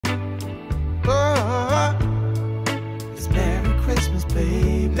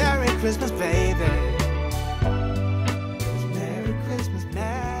Christmas, baby. Merry Christmas,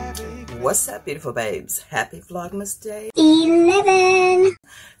 Merry Christmas. What's up, beautiful babes? Happy Vlogmas Day 11.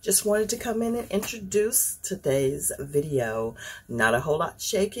 Just wanted to come in and introduce today's video. Not a whole lot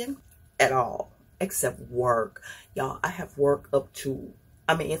shaking at all, except work. Y'all, I have work up to,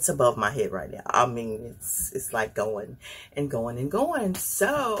 it's above my head right now. It's like going and going and going.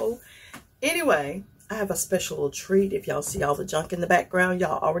 So anyway, I have a special little treat. If y'all see all the junk in the background,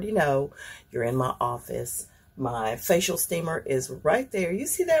 y'all already know you're in my office. My facial steamer is right there. You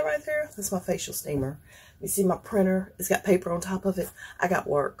see that right there? That's my facial steamer. You see my printer? It's got paper on top of it. I got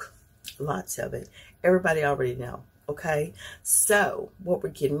work. Lots of it. Everybody already know. Okay? So, what we're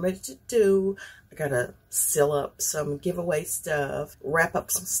getting ready to do, I gotta seal up some giveaway stuff, wrap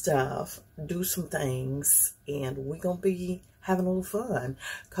up some stuff, do some things, and we're gonna be having a little fun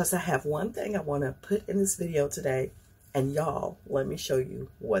because I have one thing I want to put in this video today, and y'all, let me show you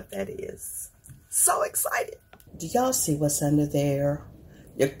what that is. So excited. Do y'all see what's under there?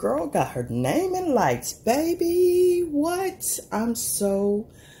 Your girl got her name in lights, baby. What? I'm so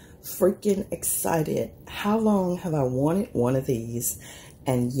freaking excited. How long have I wanted one of these?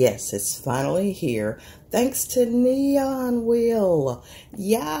 And yes, it's finally here, thanks to Neonwill.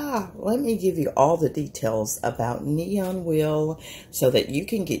 Yeah, let me give you all the details about Neonwill so that you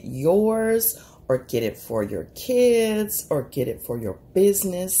can get yours or get it for your kids or get it for your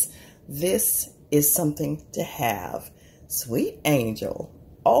business. This is something to have. Sweet Angel,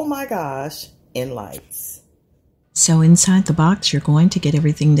 oh my gosh, in lights. So inside the box, you're going to get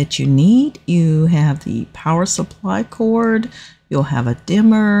everything that you need. You have the power supply cord, you'll have a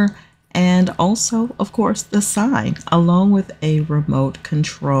dimmer, and also, of course, the sign, along with a remote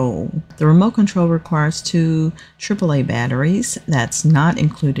control. The remote control requires 2 AAA batteries. That's not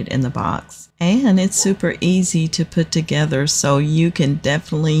included in the box. And it's super easy to put together, so you can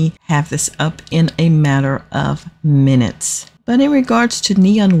definitely have this up in a matter of minutes. But in regards to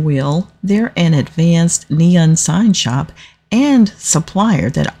Neonwill, they're an advanced neon sign shop and supplier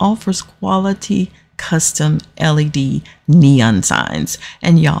that offers quality custom LED neon signs.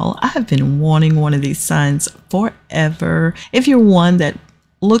 And y'all, I have been wanting one of these signs forever. If you're one that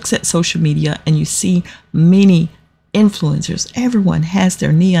looks at social media and you see many influencers, everyone has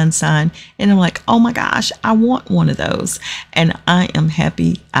their neon sign, and I'm like, oh my gosh, I want one of those. And I am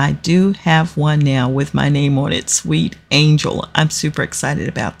happy I do have one now with my name on it, Sweet Angel. I'm super excited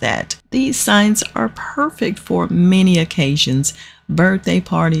about that. These signs are perfect for many occasions: birthday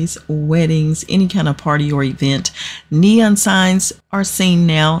parties, weddings, any kind of party or event. Neon signs are seen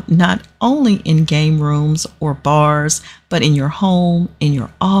now not only in game rooms or bars, but in your home, in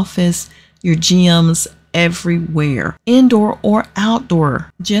your office, your gyms, everywhere, indoor or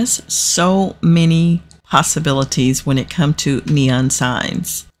outdoor. Just so many possibilities when it comes to neon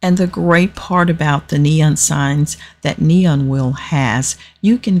signs. And the great part about the neon signs that Neonwill has,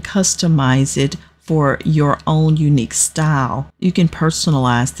 you can customize it for your own unique style. You can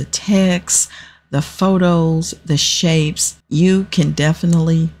personalize the text, the photos, the shapes. You can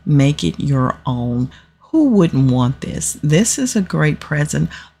definitely make it your own. Who wouldn't want this? This is a great present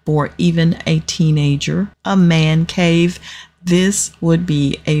for even a teenager, a man cave. This would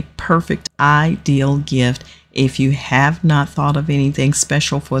be a perfect, ideal gift. If you have not thought of anything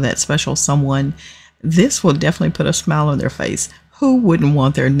special for that special someone, this will definitely put a smile on their face. Who wouldn't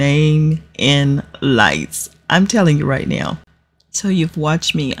want their name in lights? I'm telling you right now. So you've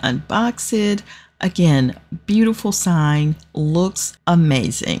watched me unbox it. Again, beautiful sign, looks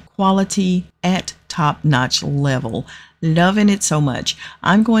amazing. Quality at top-notch level. Loving it so much.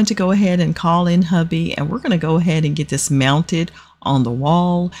 I'm going to go ahead and call in hubby, and we're going to go ahead and get this mounted on the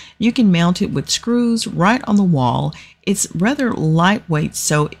wall. You can mount it with screws right on the wall. It's rather lightweight,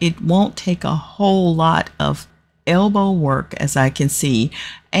 so it won't take a whole lot of elbow work, as I can see.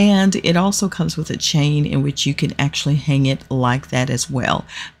 And it also comes with a chain in which you can actually hang it like that as well.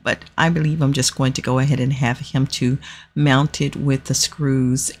 But I believe I'm just going to go ahead and have him to mount it with the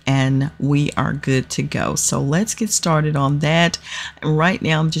screws, and we are good to go. So let's get started on that. And right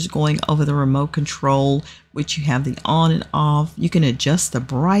now I'm just going over the remote control, which you have the on and off. You can adjust the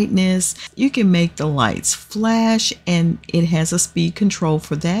brightness. You can make the lights flash, and it has a speed control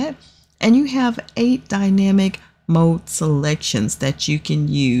for that. And you have 8 dynamic mode selections that you can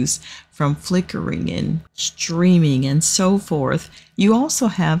use, from flickering and streaming and so forth. You also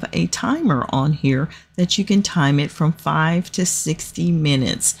have a timer on here that you can time it from 5 to 60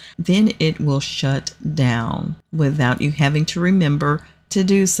 minutes. Then it will shut down without you having to remember to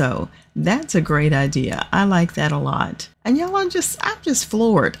do so. That's a great idea. I like that a lot. And y'all, I'm just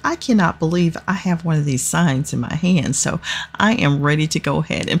floored. I cannot believe I have one of these signs in my hand. So I am ready to go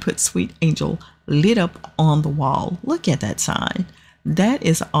ahead and put Sweet Angel lit up on the wall. Look at that sign. That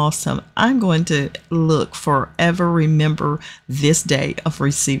is awesome. I'm going to forever remember this day of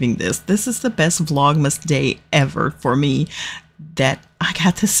receiving this. This is the best Vlogmas day ever for me that I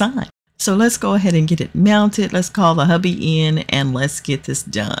got the sign. So let's go ahead and get it mounted. Let's call the hubby in and let's get this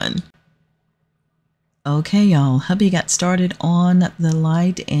done. Okay, y'all, hubby got started on the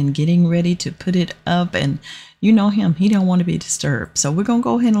light and getting ready to put it up, and you know him, he don't want to be disturbed. So we're going to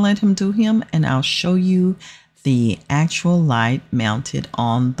go ahead and let him do him, and I'll show you the actual light mounted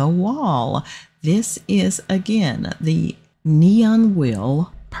on the wall. This is, again, the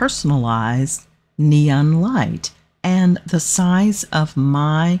Neonwill personalized neon light, and the size of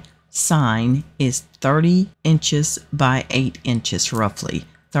my sign is 30 inches by 8 inches, roughly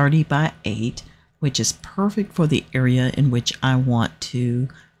 30 by 8, which is perfect for the area in which I want to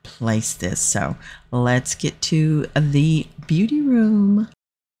place this. So let's get to the beauty room,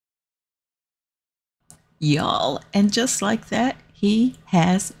 y'all. And just like that, he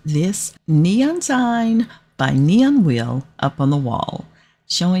has this neon sign by Neonwill up on the wall,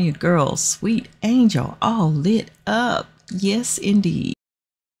 showing your girl Sweet Angel all lit up. Yes, indeed.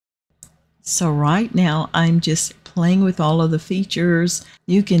 So right now I'm just playing with all of the features.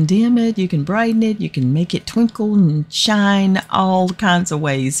 You can dim it, you can brighten it, you can make it twinkle and shine all kinds of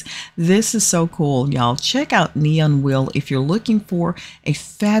ways. This is so cool, y'all. Check out Neonwill if you're looking for a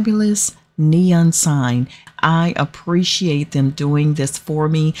fabulous neon sign. I appreciate them doing this for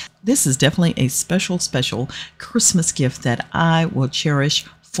me. This is definitely a special Christmas gift that I will cherish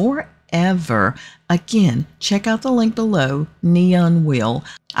forever. Again, check out the link below, Neonwill.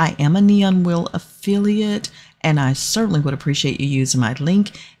 I am a Neonwill affiliate, and I certainly would appreciate you using my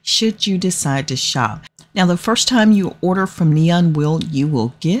link should you decide to shop. Now, the first time you order from Neonwill, you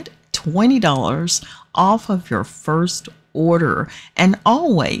will get $20 off of your first order. And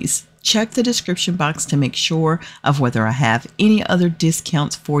always check the description box to make sure of whether I have any other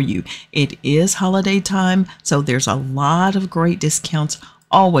discounts for you. It is holiday time, so there's a lot of great discounts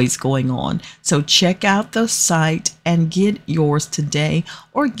always going on. So check out the site and get yours today,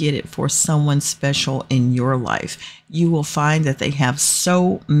 or get it for someone special in your life. You will find that they have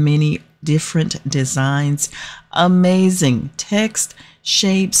so many different designs, amazing text,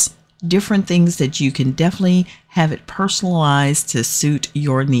 shapes, different things that you can definitely have it personalized to suit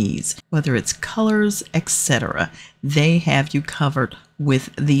your needs, whether it's colors, etc. They have you covered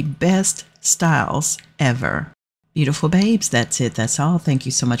with the best styles ever. Beautiful babes, that's it. That's all. Thank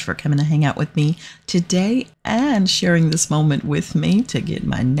you so much for coming to hang out with me today and sharing this moment with me to get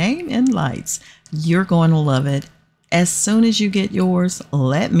my name in lights. You're going to love it. As soon as you get yours,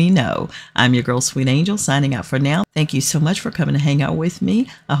 let me know. I'm your girl, Sweet Angel, signing out for now. Thank you so much for coming to hang out with me.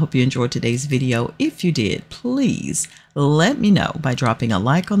 I hope you enjoyed today's video. If you did, please let me know by dropping a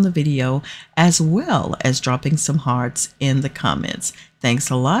like on the video, as well as dropping some hearts in the comments. Thanks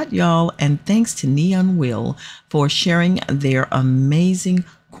a lot, y'all, and thanks to Neonwill for sharing their amazing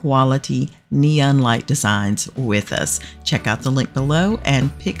quality neon light designs with us. Check out the link below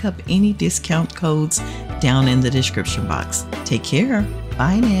and pick up any discount codes down in the description box. Take care.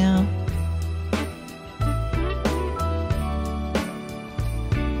 Bye now.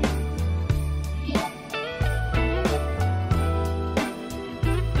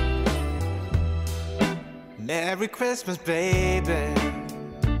 Merry Christmas, baby.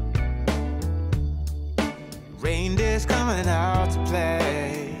 Reindeer's coming out to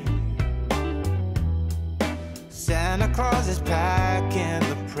play. Santa Claus is packing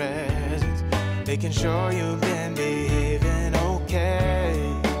the presents, making sure you've been behaving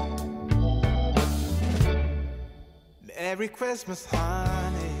okay. Merry Christmas,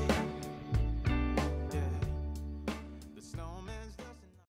 honey.